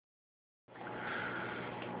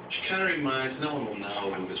kind of reminds, no one will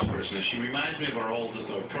know who this person is. She reminds me of our old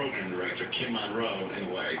program director, Kim Monroe, in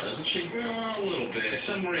a way, doesn't she? A little bit.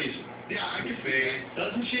 For some reason. Yeah, I can see it.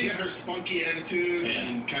 Doesn't she? Yeah, her spunky attitude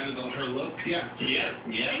and kind of her look. Yeah.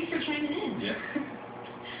 Thanks for chiming in. Yeah.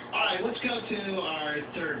 All right, let's go to our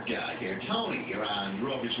third guy here. Tony, you're on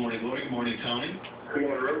Rover's Morning Glory. Good morning, Tony. Good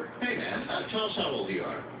morning, Rover. Hey, man. Tell us how old you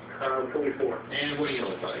are. 24. And what do you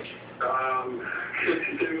look like?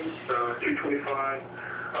 62, 225,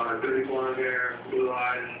 dirty blonde hair, blue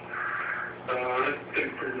eyes. I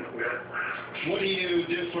think pretty good guy. What do you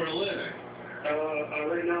do for a living?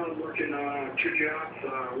 Right now I'm working 2 jobs.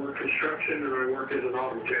 I work construction and I work as an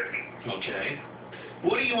auto tech. Okay.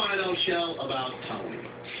 What do you want to know, Shell, about Tony?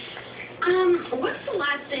 What's the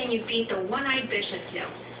last thing you beat the one-eyed bishop to?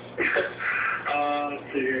 Let's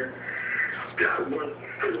see here. Yeah,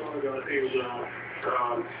 pretty long ago, I think it was,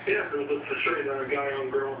 it was a straight guy on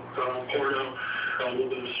girl porno. A little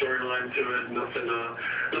bit of a storyline to it, nothing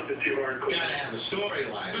too hardcore. You gotta have a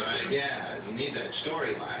storyline, right? Yeah, you need that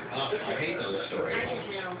storyline. Oh, I hate those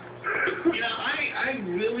storylines. You know, I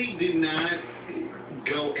really do not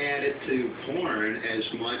go at it to porn as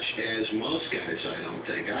much as most guys, I don't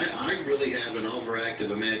think. I really have an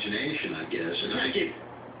overactive imagination, I guess. And I get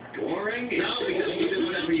boring? No, because you do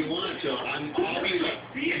whatever you want. So I'm always,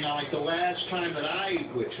 you know, like the last time that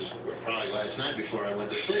which was probably last night before I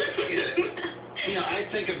went to sleep, you know, I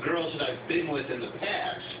think of girls that I've been with in the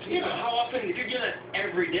past. Yeah, but how often, if you're doing it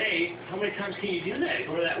every day, how many times can you do that?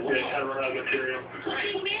 Go to that wall. Yeah, kind of run out of material.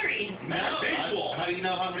 Getting married. No, how do you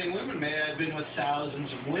know how many women? Man, I've been with thousands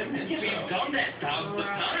of women. Yeah, but you've done that thousands of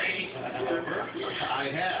times. I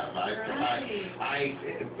have. I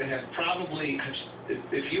have probably,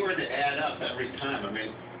 if you were to add up every time, I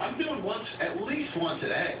mean, I'm doing at least once a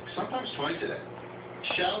day, sometimes twice a day.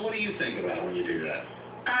 Shell, what do you think about when you do that?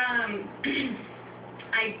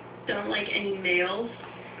 I don't like any males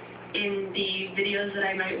in the videos that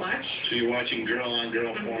I might watch. So you're watching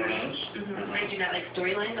girl-on-girl pornos? I do not like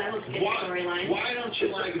storylines. I don't skip storylines. Why don't you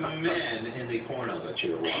like men in the porno that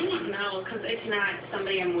you're watching? I don't know, because it's not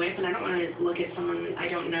somebody I'm with, and I don't want to look at someone I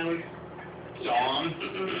don't know.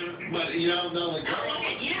 Song? But you don't know the girl?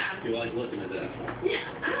 Yeah. You like looking at that? Yeah,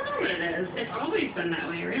 I don't know what it is. It's always been that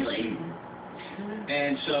way, really.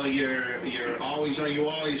 And so are you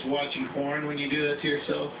always watching porn when you do that to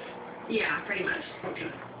yourself? Yeah, pretty much.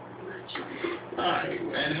 Okay. All right.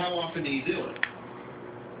 And how often do you do it?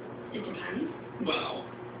 It depends. Well,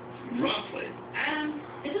 roughly.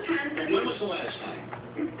 It depends. When was the last time?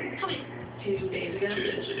 Probably 2 days ago. 2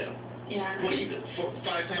 days ago. Yeah. What do you do?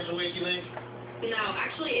 5 times a week, you think? No,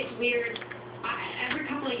 actually, it's weird. Every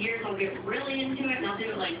couple of years, I'll get really into it, and I'll do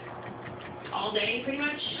it like all day, pretty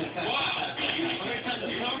much. Wow. How many times have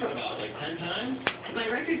you talked about? Like 10 times? My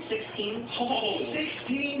record's 16. Oh,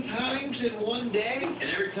 16 times in one day? And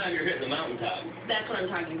every time you're hitting the mountaintop. That's what I'm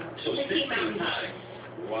talking about. So 16 mountaintops. times.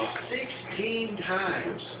 Wow. 16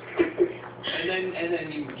 times. And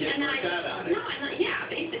then you get worked out on it. No, yeah,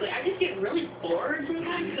 basically. I just get really bored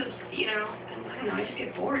sometimes because, you know, I don't know, I just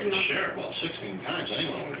get bored, you know. Sure, well, 16 times,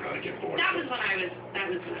 anyone would probably get bored. That was when I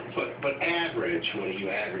was But average, what are you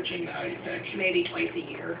averaging now, you think? maybe twice a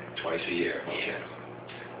year. Twice a year, okay.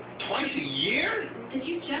 Yeah. Twice a year? Did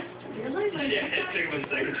you just realize I did that? It was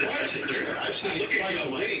like Twice a year. I've seen it twice a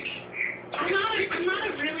week. I'm not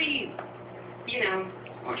a really, you know,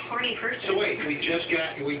 horny person. So wait, we just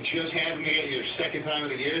happened to get your second time of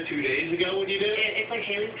the year 2 days ago when you did it? It's like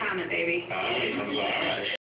Haley's Comet, baby. Oh, all right.